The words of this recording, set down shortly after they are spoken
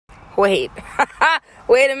Wait.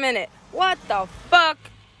 Wait a minute. What the fuck?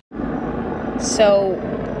 So,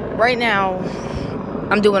 right now,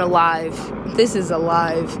 I'm doing a live. This is a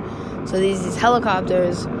live. So these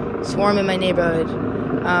helicopters swarm in my neighborhood.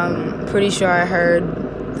 Pretty sure I heard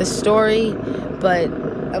the story, but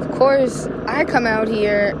of course, I come out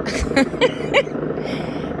here.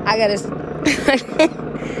 I got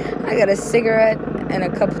a cigarette and a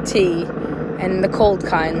cup of tea, and the cold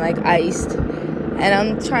kind, like iced. And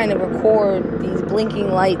I'm trying to record these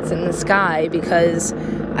blinking lights in the sky because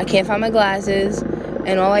I can't find my glasses,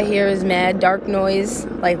 and all I hear is mad dark noise,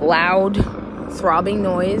 like loud, throbbing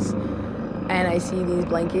noise. And I see these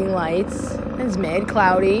blinking lights. It's mad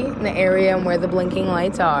cloudy in the area where the blinking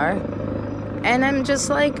lights are. And I'm just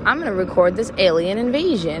like, I'm going to record this alien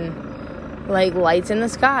invasion. Like, lights in the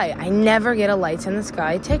sky. I never get a lights in the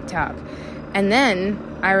sky TikTok. And then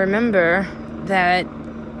I remember that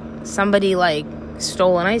somebody, like,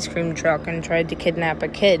 stole an ice cream truck and tried to kidnap a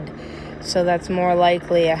kid. So that's more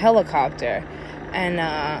likely a helicopter. And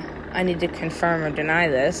I need to confirm or deny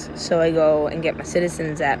this. So I go and get my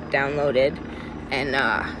Citizens app downloaded. And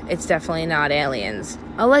it's definitely not aliens.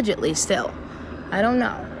 Allegedly still. I don't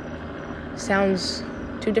know. Sounds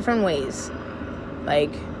two different ways.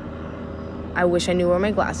 Like, I wish I knew where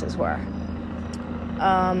my glasses were.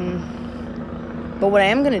 But what I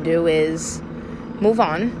am going to do is move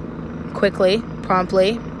on quickly,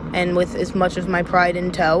 promptly, and with as much of my pride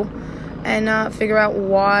in tow, and figure out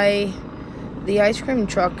why the ice cream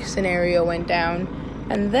truck scenario went down.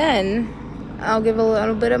 And then I'll give a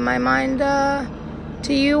little bit of my mind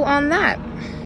to you on that.